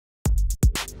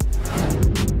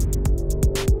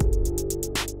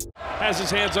has his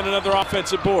hands on another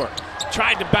offensive board.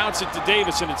 Tried to bounce it to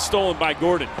Davis, and it's stolen by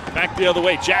Gordon. Back the other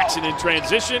way, Jackson in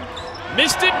transition.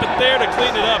 Missed it, but there to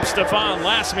clean it up, Stephane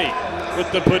Lasme with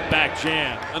the putback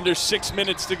jam. Under 6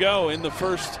 minutes to go in the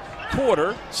first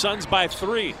quarter. Suns by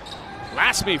 3.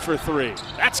 Lasme for 3.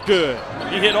 That's good.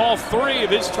 He hit all 3 of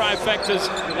his trifectas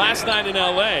last night in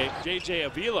LA. J.J.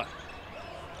 Avila.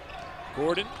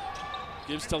 Gordon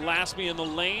gives to Lasme in the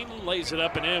lane, lays it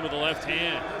up and in with the left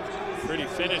hand. Pretty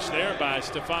finish there by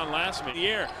Stephane Lasme. In the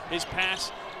air, his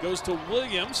pass goes to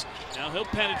Williams. Now he'll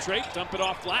penetrate, dump it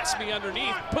off Lasme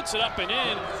underneath, puts it up and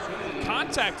in.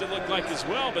 Contact it looked like as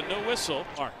well, but no whistle.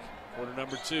 Mark, quarter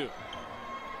number 2.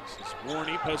 This is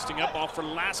Warney posting up off for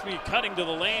Lasme, cutting to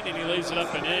the lane, and he lays it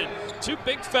up and in. 2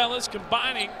 big fellas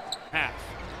combining half.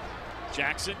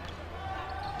 Jackson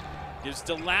gives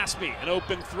to Lasme, an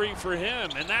open 3 for him,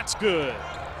 and that's good.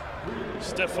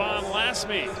 Stephane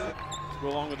Lasme,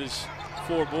 along with his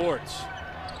 4 boards.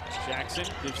 Jackson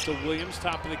gives to Williams,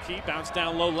 top of the key, bounce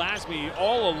down low. Lasme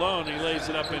all alone, he lays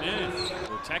it up and in.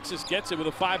 So Texas gets it with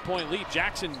a 5-point lead.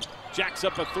 Jackson jacks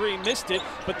up a 3, missed it,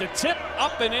 but the tip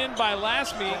up and in by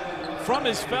Lasme from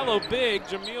his fellow big,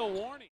 Jameel.